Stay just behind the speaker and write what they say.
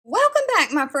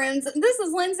back, my friends. This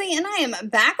is Lindsay, and I am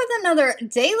back with another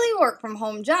daily work from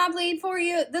home job lead for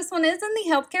you. This one is in the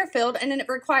healthcare field, and it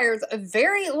requires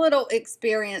very little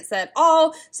experience at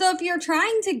all. So if you're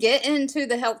trying to get into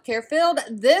the healthcare field,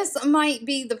 this might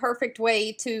be the perfect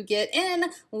way to get in,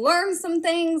 learn some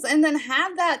things, and then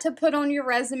have that to put on your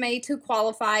resume to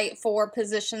qualify for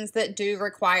positions that do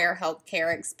require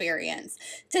healthcare experience.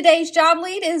 Today's job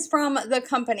lead is from the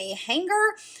company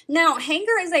Hanger. Now,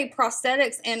 Hanger is a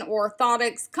prosthetics and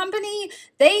orthotics company.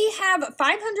 They have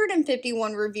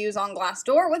 551 reviews on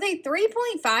Glassdoor with a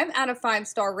 3.5 out of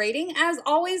 5-star rating. As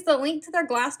always, the link to their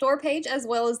Glassdoor page as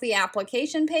well as the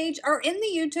application page are in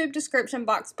the YouTube description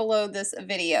box below this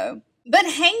video. But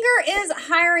Hanger is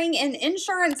hiring an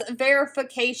insurance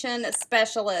verification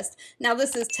specialist. Now,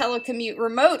 this is telecommute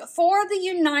remote for the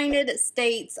United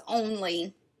States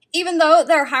only. Even though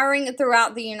they're hiring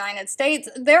throughout the United States,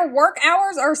 their work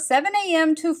hours are 7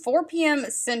 a.m. to 4 p.m.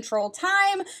 Central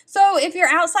Time. So if you're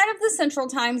outside of the Central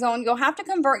Time Zone, you'll have to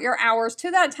convert your hours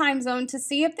to that time zone to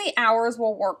see if the hours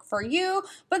will work for you.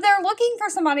 But they're looking for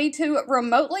somebody to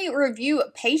remotely review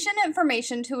patient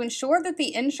information to ensure that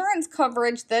the insurance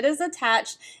coverage that is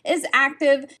attached is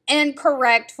active and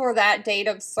correct for that date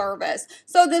of service.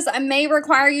 So this may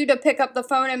require you to pick up the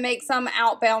phone and make some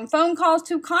outbound phone calls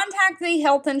to contact the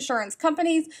health insurance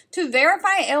companies to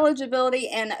verify eligibility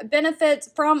and benefits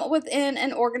from within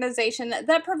an organization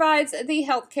that provides the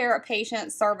healthcare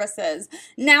patient services.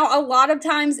 Now, a lot of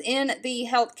times in the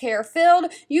healthcare field,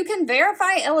 you can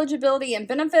verify eligibility and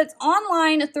benefits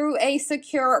online through a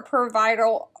secure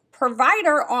provider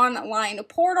online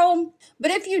portal. But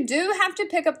if you do have to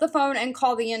pick up the phone and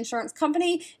call the insurance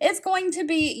company, it's going to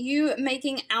be you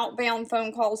making outbound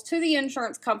phone calls to the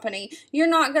insurance company. You're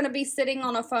not going to be sitting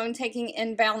on a phone taking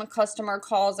inbound customer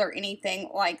calls or anything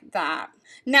like that.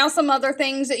 Now, some other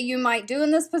things that you might do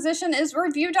in this position is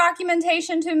review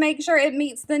documentation to make sure it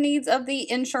meets the needs of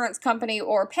the insurance company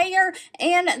or payer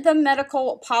and the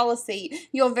medical policy.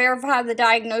 You'll verify the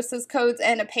diagnosis codes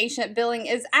and a patient billing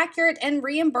is accurate and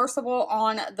reimbursable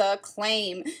on the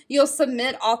claim. You'll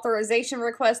submit authorization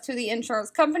requests to the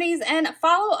insurance companies and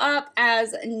follow up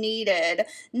as needed.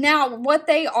 Now, what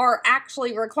they are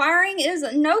actually requiring is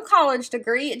no college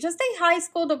degree, just a high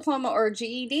school diploma or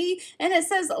GED, and it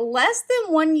says less than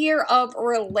 1 year of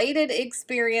related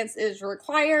experience is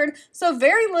required. So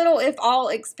very little, if all,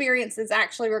 experience is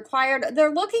actually required.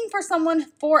 They're looking for someone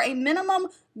for a minimum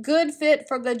good fit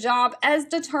for the job as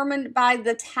determined by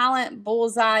the Talent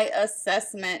Bullseye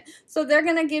assessment. So they're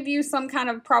going to give you some kind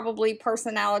of probably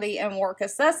personality and work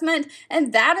assessment,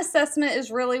 and that assessment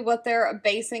is really what they're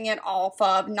basing it off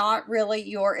of, not really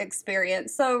your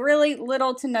experience. So really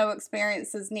little to no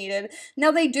experience is needed.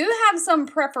 Now, they do have some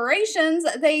preparations.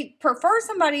 They prefer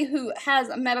somebody who has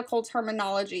medical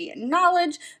terminology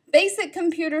knowledge, basic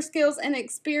computer skills, and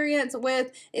experience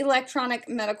with electronic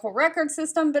medical record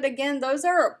system. But again, those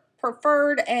are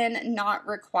preferred and not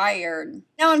required.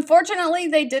 Now, unfortunately,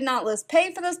 they did not list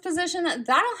pay for this position.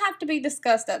 That'll have to be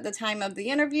discussed at the time of the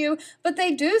interview, but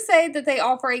they do say that they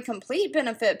offer a complete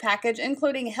benefit package,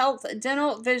 including health,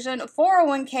 dental, vision,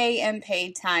 401k, and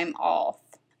paid time off.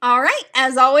 All right,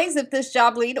 as always, if this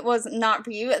job lead was not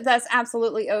for you, that's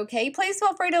absolutely okay. Please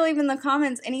feel free to leave in the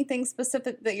comments anything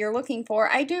specific that you're looking for.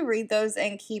 I do read those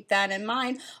and keep that in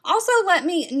mind. Also, let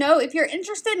me know if you're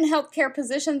interested in healthcare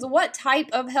positions, what type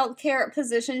of healthcare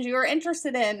positions you are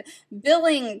interested in.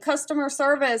 Billing, customer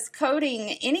service,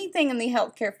 coding, anything in the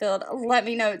healthcare field, let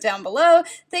me know down below.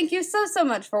 Thank you so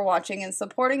much for watching and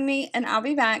supporting me, and I'll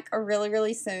be back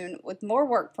really soon with more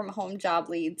work from home job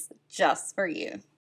leads just for you.